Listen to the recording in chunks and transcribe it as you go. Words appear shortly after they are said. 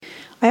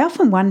I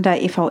often wonder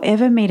if I'll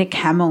ever meet a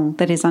camel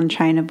that is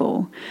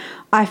untrainable.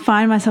 I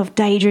find myself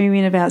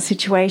daydreaming about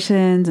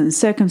situations and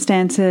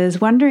circumstances,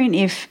 wondering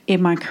if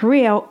in my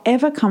career I'll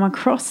ever come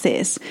across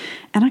this.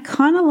 And I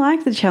kind of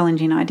like the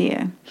challenging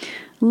idea.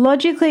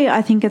 Logically,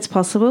 I think it's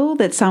possible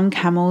that some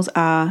camels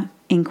are,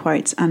 in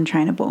quotes,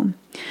 untrainable.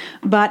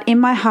 But in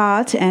my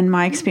heart and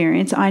my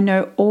experience, I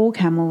know all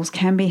camels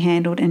can be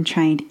handled and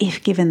trained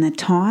if given the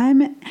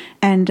time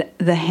and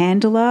the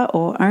handler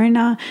or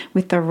owner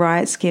with the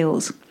right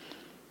skills.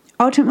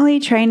 Ultimately,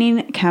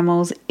 training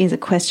camels is a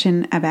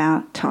question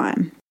about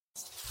time.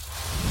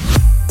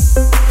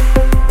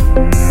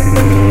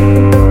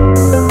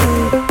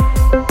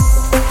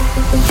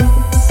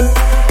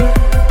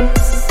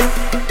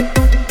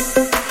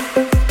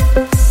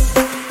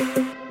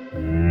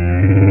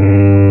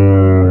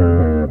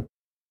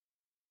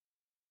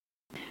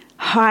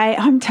 Hi,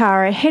 I'm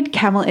Tara, head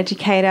camel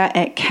educator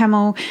at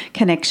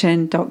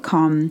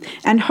camelconnection.com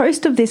and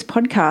host of this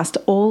podcast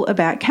all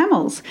about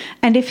camels.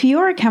 And if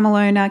you're a camel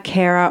owner,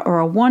 carer, or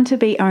a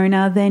want-to-be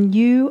owner, then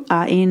you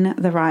are in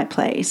the right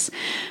place.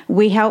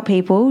 We help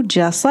people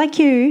just like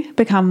you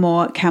become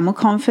more camel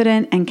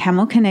confident and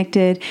camel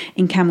connected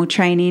in camel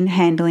training,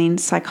 handling,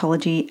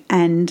 psychology,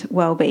 and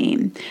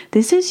well-being.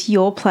 This is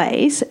your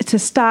place to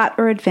start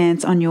or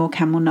advance on your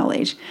camel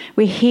knowledge.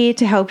 We're here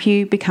to help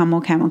you become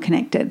more camel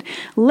connected.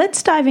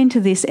 Let's dive into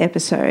this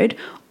episode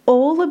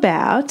all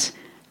about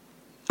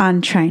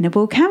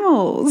untrainable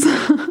camels.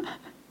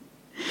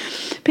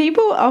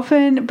 People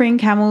often bring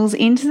camels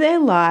into their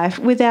life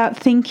without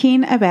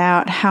thinking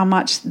about how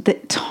much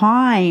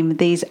time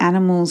these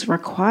animals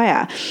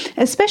require,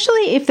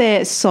 especially if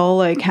they're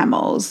solo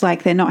camels,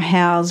 like they're not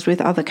housed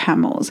with other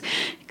camels.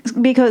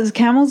 Because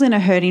camels in a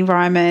herd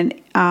environment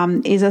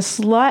is a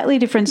slightly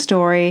different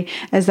story,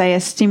 as they are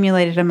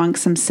stimulated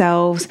amongst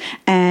themselves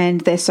and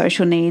their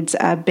social needs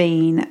are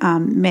being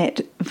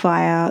met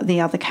via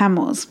the other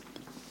camels.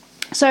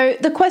 So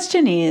the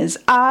question is,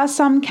 are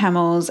some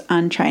camels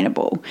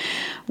untrainable?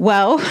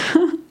 Well,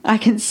 I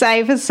can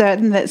say for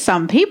certain that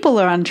some people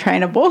are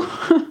untrainable.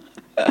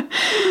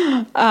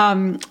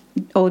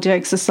 All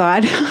jokes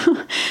aside,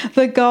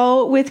 the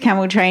goal with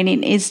camel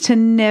training is to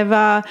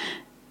never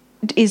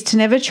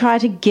try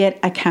to get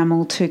a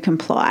camel to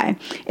comply.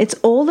 It's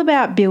all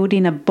about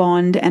building a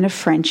bond and a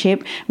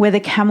friendship where the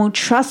camel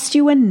trusts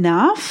you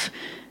enough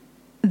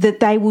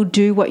that they will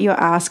do what you're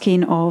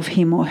asking of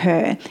him or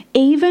her,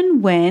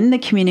 even when the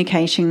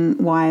communication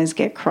wires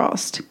get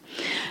crossed.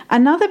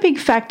 Another big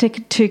factor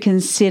to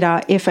consider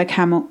if a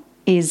camel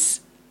is,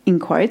 in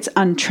quotes,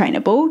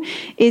 untrainable,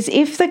 is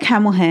if the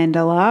camel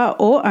handler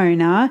or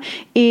owner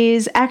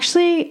is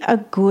actually a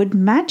good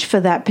match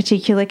for that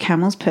particular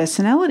camel's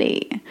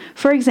personality.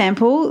 For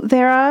example,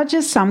 there are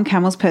just some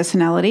camels'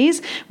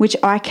 personalities which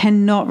I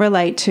cannot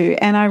relate to,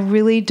 and I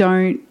really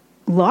don't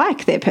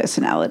like their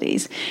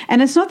personalities.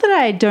 And it's not that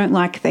I don't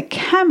like the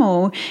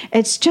camel,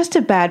 it's just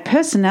a bad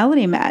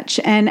personality match.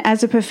 And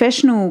as a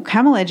professional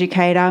camel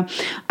educator,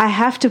 I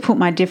have to put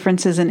my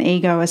differences and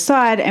ego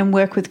aside and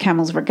work with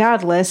camels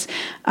regardless,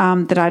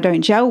 that I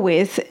don't gel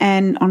with.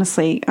 And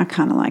honestly, I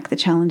kind of like the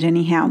challenge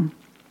anyhow.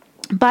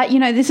 But,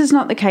 this is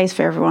not the case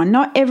for everyone.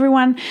 Not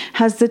everyone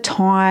has the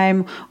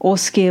time or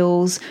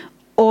skills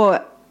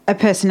or a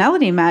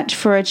personality match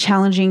for a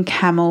challenging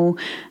camel,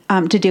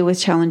 to deal with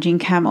challenging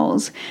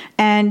camels.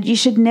 And you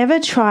should never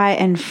try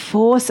and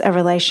force a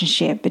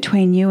relationship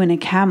between you and a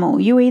camel.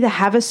 You either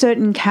have a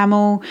certain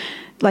camel,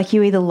 like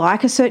you either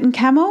like a certain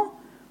camel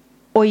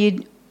or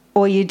you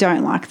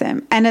don't like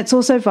them. And it's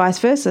also vice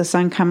versa.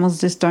 Some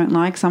camels just don't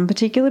like some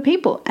particular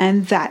people,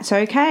 and that's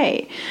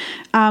okay.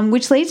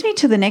 Which leads me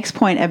to the next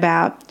point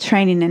about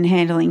training and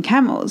handling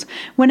camels.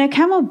 When a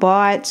camel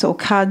bites or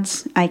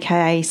cuds,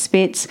 aka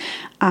spits,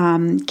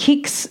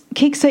 kicks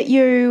at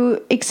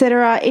you,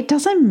 etc., it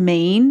doesn't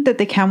mean that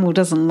the camel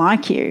doesn't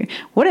like you.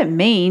 What it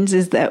means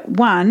is that,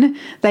 one,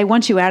 they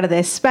want you out of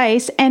their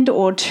space, and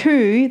or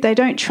two, they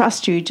don't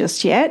trust you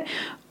just yet,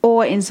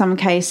 or in some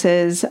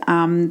cases,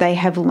 they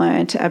have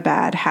learnt a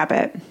bad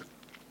habit.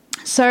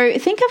 So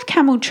think of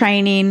camel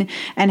training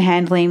and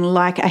handling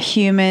like a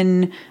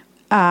human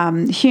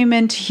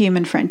to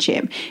human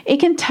friendship. It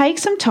can take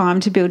some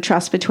time to build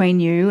trust between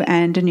you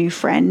and a new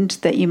friend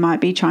that you might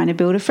be trying to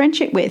build a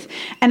friendship with.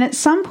 And at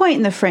some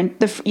point in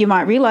you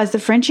might realize the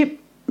friendship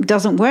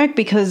doesn't work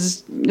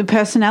because the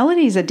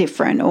personalities are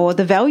different or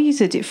the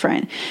values are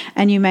different,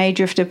 and you may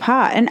drift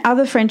apart, and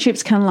other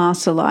friendships can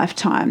last a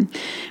lifetime.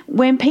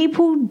 When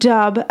people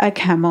dub a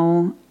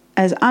camel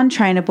as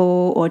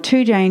untrainable or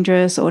too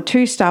dangerous or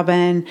too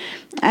stubborn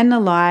and the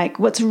like,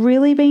 what's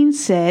really being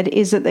said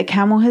is that the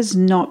camel has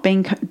not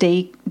been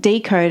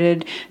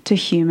decoded to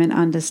human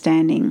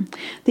understanding.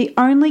 The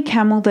only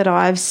camel that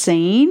I've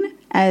seen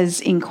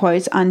as, in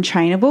quotes,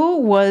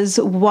 untrainable was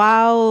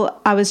while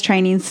I was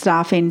training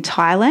staff in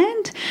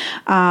Thailand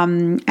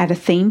at a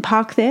theme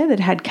park there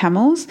that had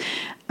camels.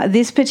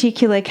 This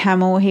particular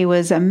camel, he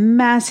was a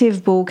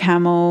massive bull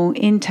camel,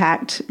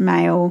 intact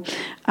male,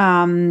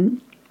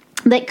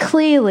 that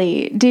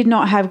clearly did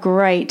not have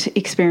great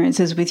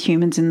experiences with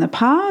humans in the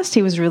past.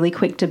 He was really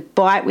quick to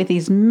bite with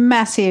his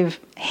massive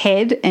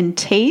head and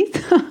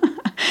teeth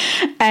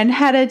and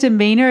had a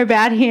demeanor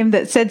about him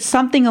that said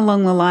something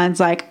along the lines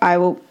like, I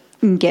will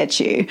get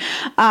you.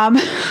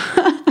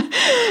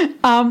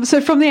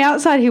 So from the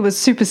outside, he was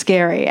super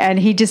scary, and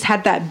he just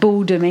had that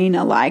bull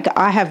demeanor, like,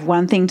 I have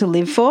one thing to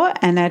live for,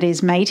 and that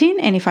is mating.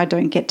 And if I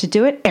don't get to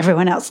do it,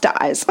 everyone else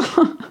dies.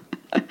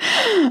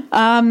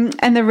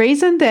 And the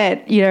reason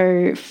that,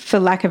 for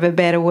lack of a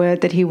better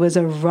word, that he was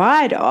a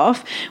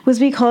write-off was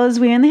because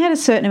we only had a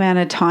certain amount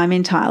of time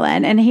in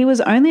Thailand, and he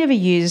was only ever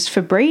used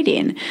for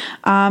breeding.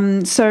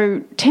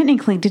 So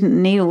technically didn't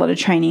need a lot of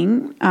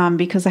training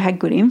because they had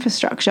good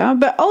infrastructure.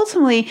 But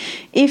ultimately,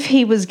 if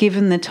he was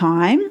given the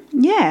time,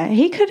 yeah,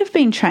 he could have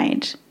been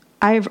trained.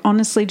 I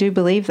honestly do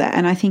believe that,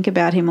 and I think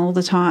about him all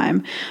the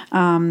time.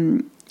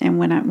 And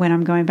when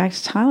I'm going back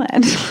to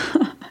Thailand.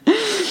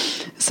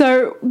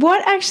 So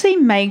what actually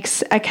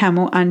makes a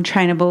camel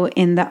untrainable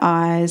in the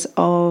eyes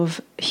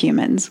of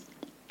humans?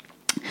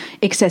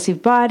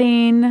 Excessive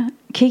biting,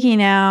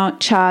 kicking out,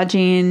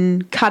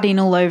 charging, cutting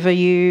all over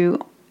you,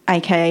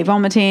 aka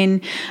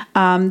vomiting.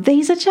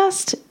 These are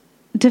just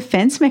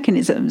defense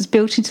mechanisms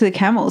built into the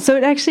camel. So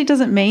it actually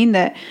doesn't mean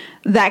that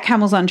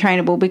camel's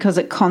untrainable because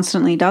it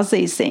constantly does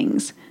these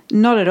things.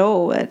 Not at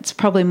all. It's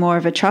probably more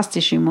of a trust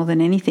issue more than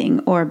anything,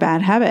 or a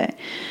bad habit.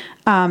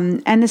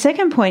 And the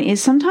second point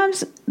is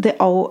sometimes the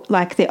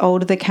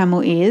older the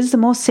camel is, the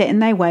more set in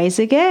their ways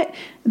they get,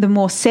 the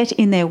more set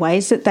in their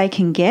ways that they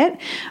can get,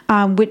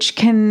 which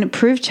can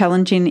prove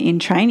challenging in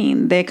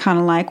training. They're kind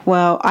of like,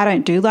 well, I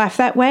don't do life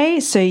that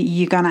way, so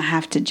you're going to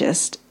have to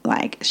just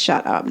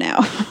shut up now.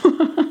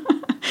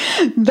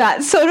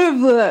 That's sort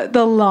of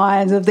the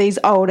lines of these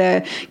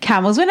older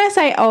camels. When I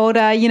say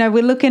older,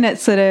 we're looking at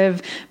sort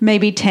of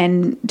maybe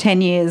 10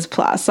 years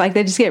plus. Like,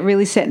 they just get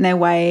really set in their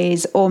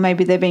ways, or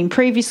maybe they've been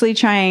previously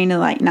trained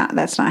and like, nah,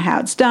 that's not how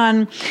it's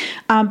done.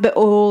 But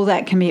all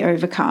that can be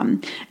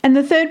overcome. And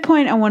the third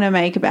point I want to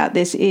make about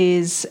this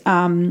is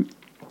what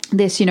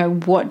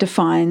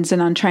defines an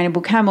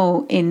untrainable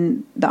camel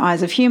in the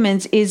eyes of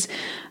humans is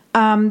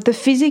the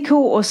physical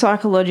or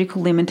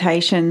psychological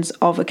limitations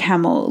of a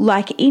camel,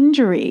 like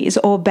injuries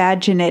or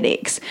bad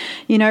genetics.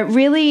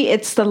 Really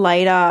it's the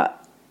later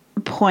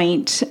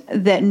point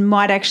that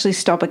might actually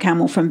stop a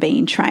camel from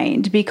being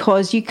trained,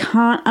 because you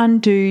can't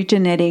undo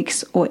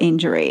genetics or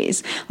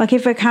injuries. Like,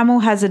 if a camel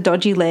has a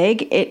dodgy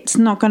leg, it's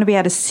not going to be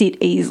able to sit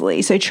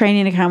easily. So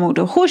training a camel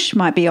to whoosh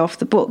might be off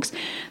the books.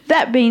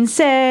 That being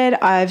said,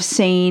 I've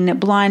seen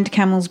blind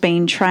camels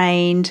being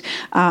trained,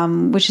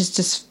 which is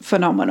just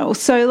phenomenal.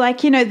 So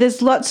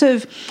there's lots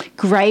of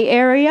grey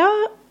area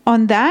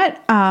on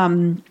that.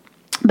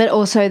 But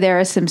also there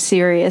are some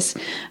serious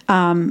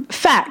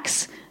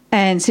facts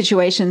and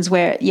situations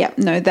where,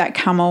 that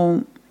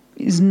camel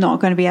is not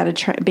going to be able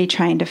to be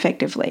trained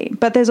effectively.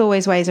 But there's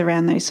always ways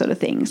around those sort of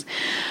things.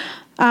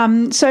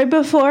 So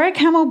before a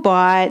camel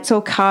bites or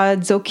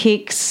cuds or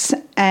kicks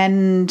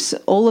and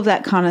all of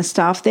that kind of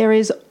stuff, there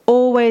is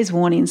always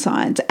warning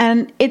signs.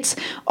 And it's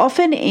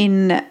often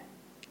in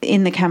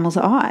the camel's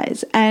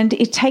eyes. And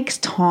it takes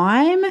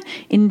time,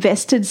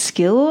 invested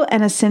skill,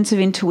 and a sense of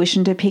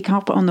intuition to pick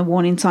up on the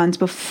warning signs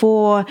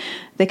before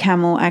the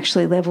camel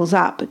actually levels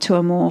up to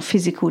a more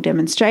physical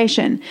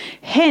demonstration.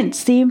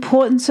 Hence, the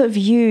importance of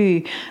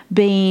you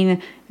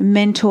being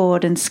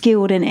mentored and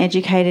skilled and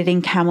educated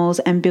in camels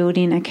and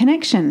building a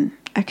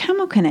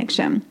camel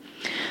connection.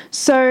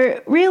 So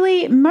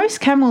really, most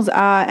camels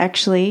are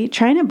actually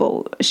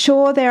trainable.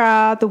 Sure, there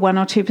are the 1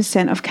 or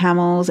 2% of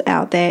camels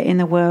out there in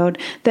the world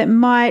that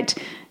might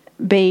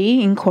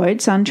be, in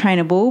quotes,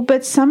 untrainable,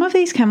 but some of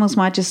these camels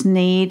might just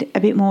need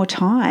a bit more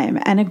time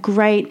and a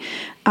great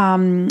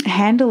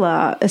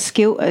handler,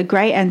 a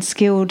great and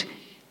skilled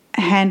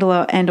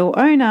handler and or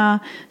owner,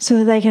 so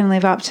that they can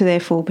live up to their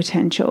full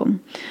potential.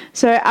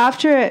 So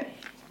after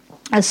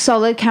a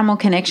solid camel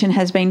connection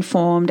has been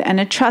formed and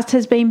a trust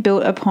has been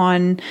built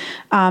upon,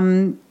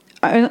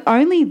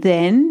 only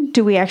then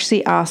do we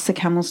actually ask the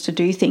camels to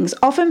do things.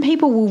 Often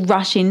people will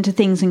rush into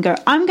things and go,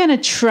 I'm going to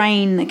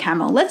train the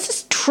camel. Let's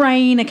just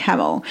train a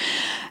camel.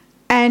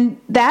 And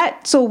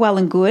that's all well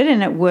and good,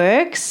 and it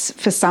works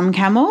for some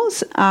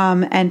camels,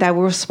 and they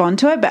will respond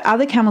to it. But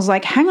other camels are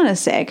like, hang on a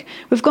sec,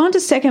 we've gone to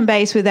second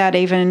base without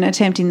even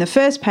attempting the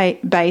first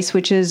base,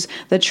 which is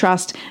the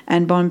trust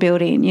and bond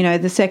building.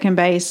 The second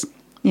base,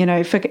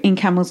 in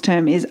camel's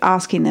term, is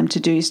asking them to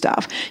do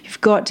stuff.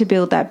 You've got to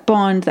build that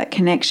bond, that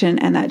connection,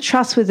 and that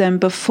trust with them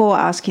before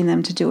asking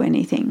them to do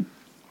anything.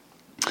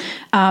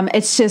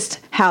 It's just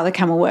how the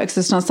camel works.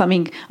 It's not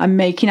something I'm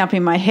making up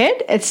in my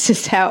head. It's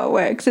just how it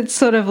works. It's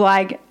sort of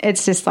like,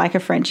 it's just like a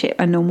friendship,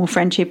 a normal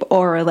friendship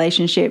or a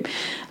relationship.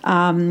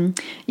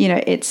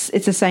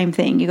 It's the same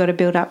thing. You've got to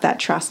build up that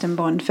trust and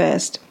bond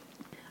first.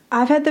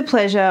 I've had the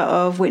pleasure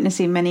of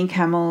witnessing many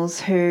camels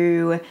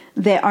who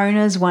their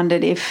owners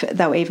wondered if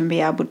they'll even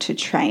be able to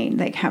train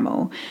their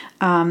camel,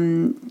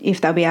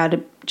 if they'll be able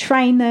to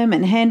train them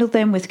and handle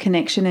them with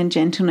connection and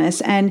gentleness.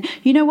 And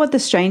you know what the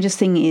strangest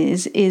thing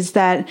is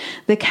that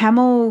the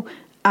camel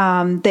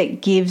that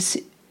gives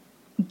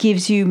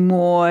you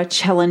more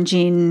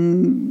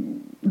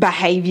challenging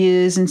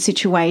behaviors and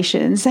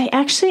situations, they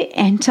actually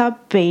end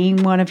up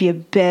being one of your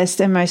best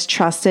and most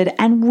trusted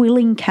and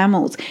willing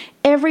camels.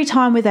 Every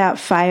time without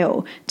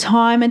fail,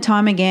 time and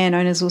time again,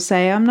 owners will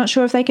say, I'm not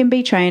sure if they can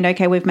be trained.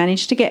 Okay, we've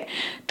managed to get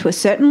to a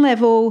certain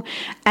level,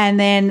 and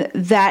then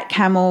that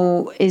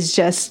camel is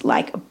just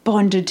like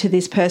bonded to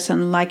this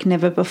person like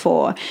never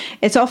before.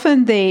 It's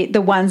often the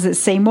ones that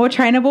seem more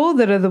trainable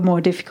that are the more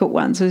difficult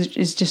ones.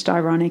 It's just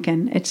ironic,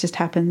 and it just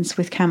happens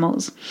with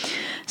camels.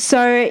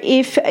 So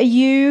if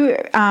you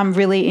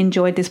really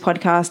enjoyed this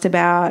podcast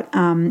about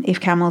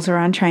if camels are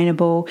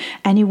untrainable,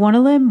 and you want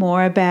to learn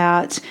more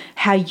about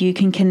how you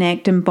can connect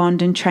and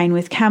bond and train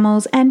with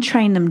camels and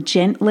train them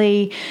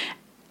gently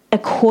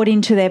according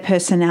to their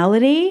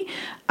personality,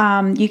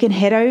 you can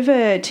head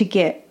over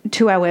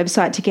to our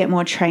website to get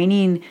more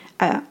training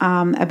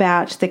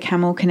about the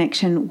Camel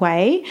Connection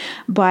way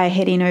by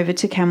heading over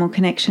to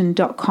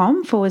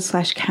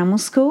camelconnection.com/camel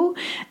school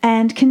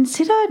and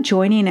consider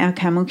joining our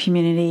camel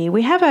community.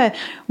 We have a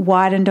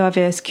wide and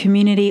diverse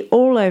community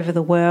all over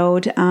the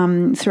world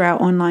through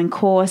our online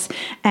course,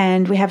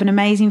 and we have an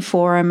amazing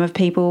forum of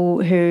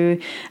people who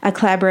are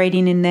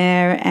collaborating in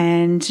there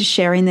and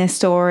sharing their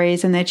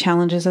stories and their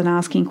challenges and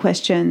asking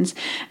questions.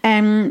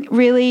 And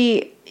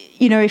really,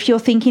 you know, if you're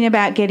thinking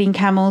about getting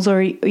camels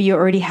or you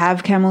already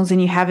have camels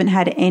and you haven't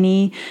had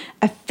any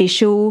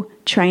official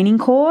training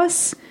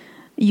course,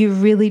 you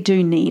really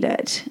do need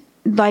it.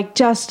 Like,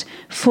 just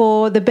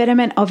for the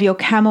betterment of your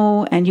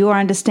camel and your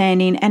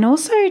understanding, and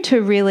also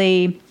to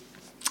really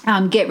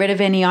get rid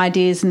of any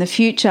ideas in the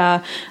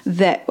future,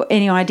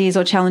 any ideas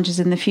or challenges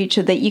in the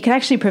future that you can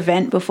actually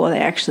prevent before they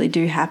actually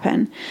do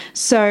happen.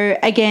 So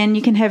again,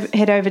 you can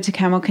head over to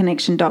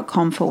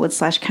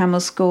camelconnection.com/camel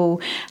school,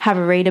 have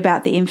a read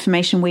about the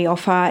information we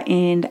offer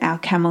in our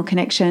Camel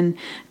Connection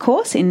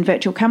course in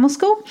Virtual Camel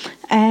School,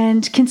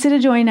 and consider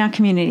joining our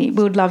community.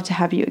 We would love to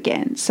have you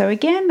again. So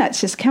again,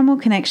 that's just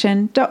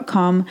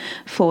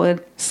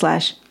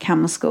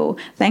camelconnection.com/camel school.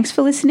 Thanks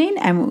for listening,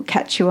 and we'll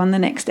catch you on the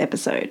next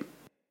episode.